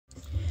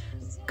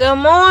Good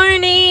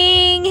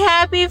morning!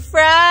 Happy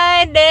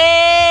Friday!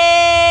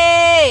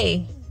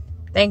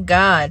 Thank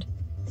God.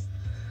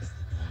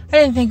 I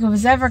didn't think it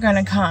was ever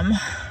gonna come,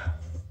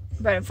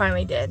 but it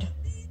finally did.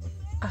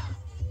 Oh,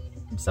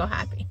 I'm so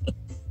happy.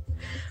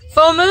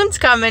 Full moon's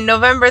coming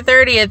November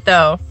 30th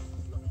though.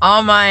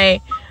 All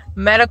my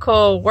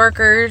medical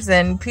workers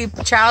and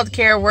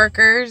childcare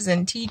workers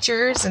and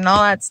teachers and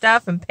all that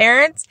stuff and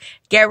parents,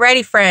 get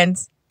ready,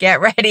 friends. Get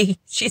ready.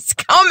 She's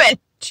coming.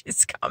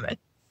 She's coming.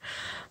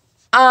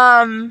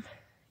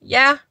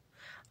 Yeah,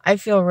 I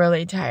feel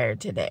really tired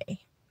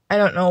today. I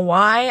don't know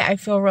why. I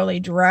feel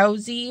really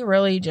drowsy,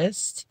 really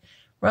just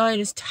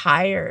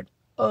tired.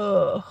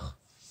 Ugh.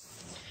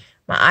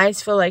 My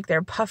eyes feel like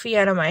they're puffy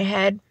out of my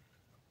head.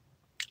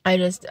 I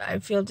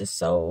feel just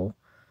so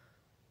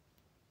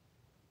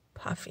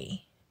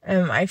puffy.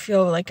 I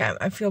feel like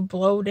I feel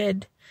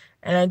bloated,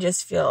 and I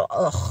just feel,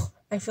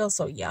 I feel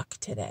so yuck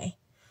today.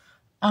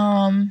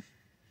 I'm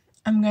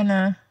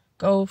gonna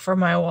go for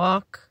my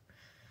walk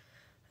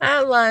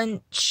at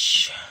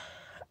lunch.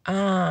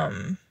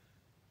 I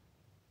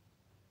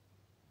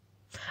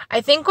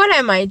think what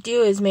I might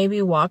do is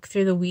maybe walk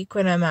through the week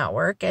when I'm at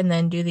work and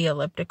then do the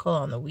elliptical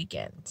on the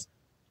weekends.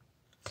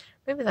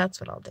 Maybe that's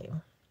what I'll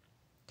do.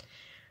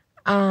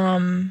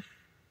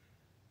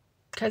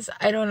 Cause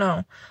I don't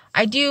know.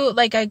 I do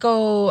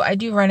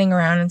running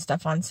around and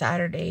stuff on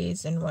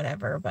Saturdays and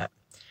whatever, but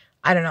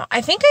I don't know.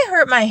 I think I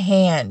hurt my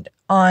hand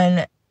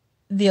on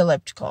the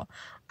elliptical.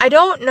 I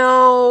don't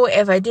know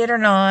if I did or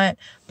not,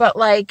 but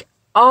like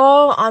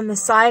all on the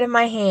side of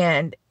my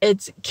hand,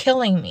 it's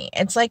killing me.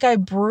 It's like I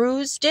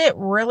bruised it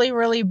really,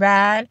 really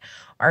bad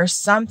or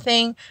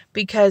something,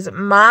 because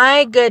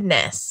my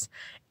goodness,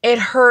 it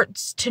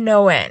hurts to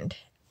no end.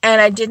 And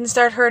I didn't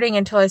start hurting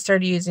until I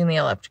started using the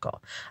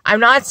elliptical. I'm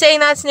not saying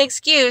that's an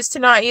excuse to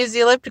not use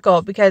the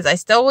elliptical, because I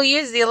still will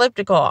use the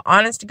elliptical.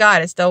 Honest to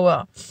God, I still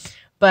will.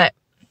 But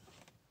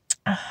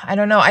I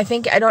don't know. I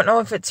don't know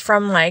if it's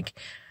from like,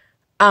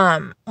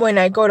 when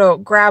I go to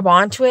grab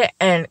onto it,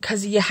 and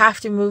cause you have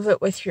to move it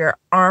with your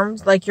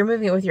arms, like you're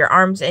moving it with your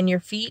arms and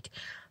your feet.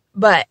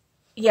 But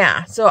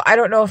yeah, so I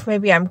don't know if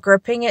maybe I'm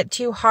gripping it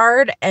too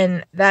hard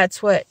and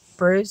that's what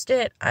bruised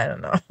it. I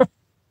don't know.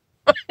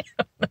 I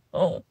don't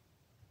know.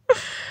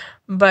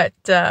 But,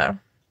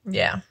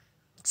 yeah.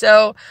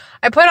 So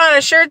I put on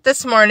a shirt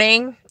this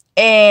morning,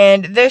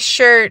 and this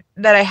shirt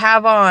that I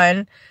have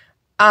on,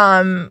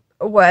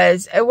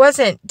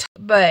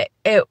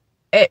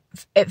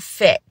 it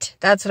fit.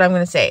 That's what I'm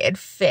going to say. It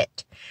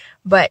fit.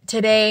 But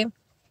today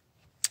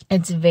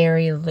it's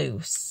very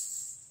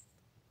loose.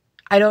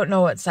 I don't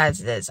know what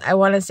size it is. I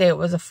want to say it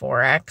was a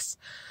 4X.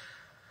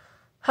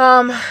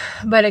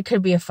 But it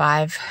could be a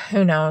 5.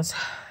 Who knows?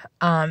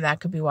 That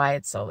could be why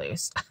it's so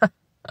loose.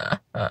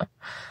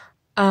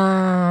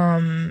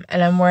 And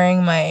I'm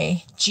wearing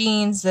my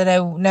jeans that I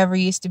never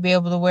used to be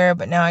able to wear,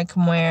 but now I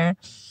can wear.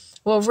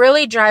 What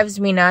really drives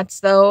me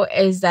nuts, though,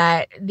 is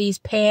that these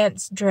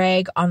pants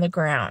drag on the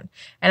ground,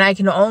 and I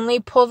can only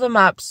pull them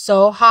up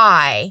so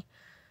high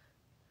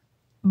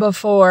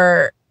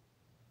before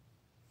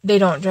they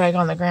don't drag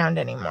on the ground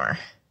anymore.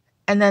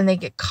 And then they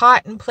get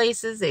caught in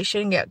places they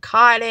shouldn't get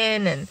caught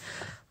in, and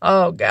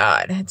oh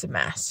God, it's a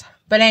mess.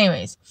 But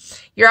anyways,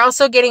 you're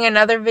also getting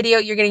another video.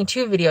 You're getting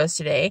 2 videos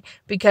today,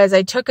 because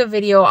I took a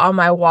video on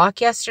my walk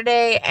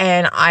yesterday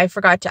and I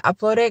forgot to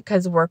upload it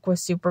because work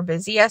was super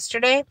busy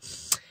yesterday.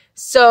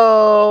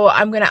 So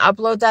I'm going to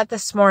upload that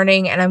this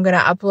morning, and I'm going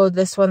to upload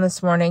this one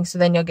this morning. So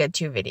then you'll get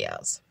 2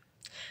 videos.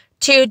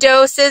 2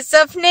 doses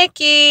of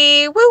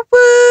Nikki. Whoop,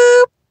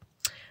 whoop.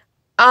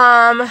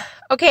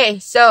 Okay,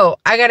 so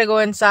I got to go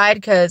inside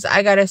because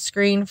I got a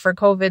screen for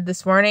COVID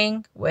this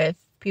morning with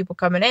people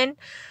coming in.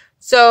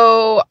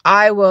 So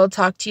I will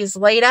talk to you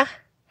later.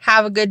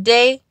 Have a good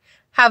day.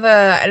 Have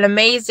an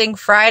amazing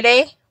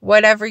Friday,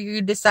 whatever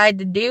you decide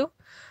to do.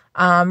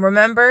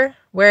 Remember,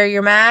 wear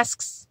your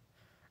masks,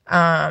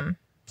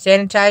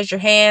 sanitize your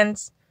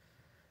hands,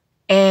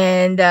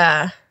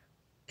 and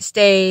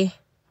stay,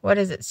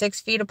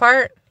 6 feet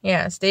apart?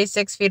 Yeah, stay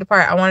 6 feet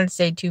apart. I wanted to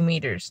say 2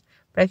 meters,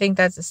 but I think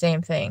that's the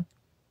same thing.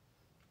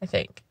 I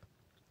think.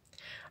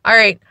 All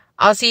right,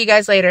 I'll see you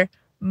guys later.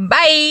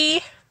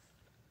 Bye!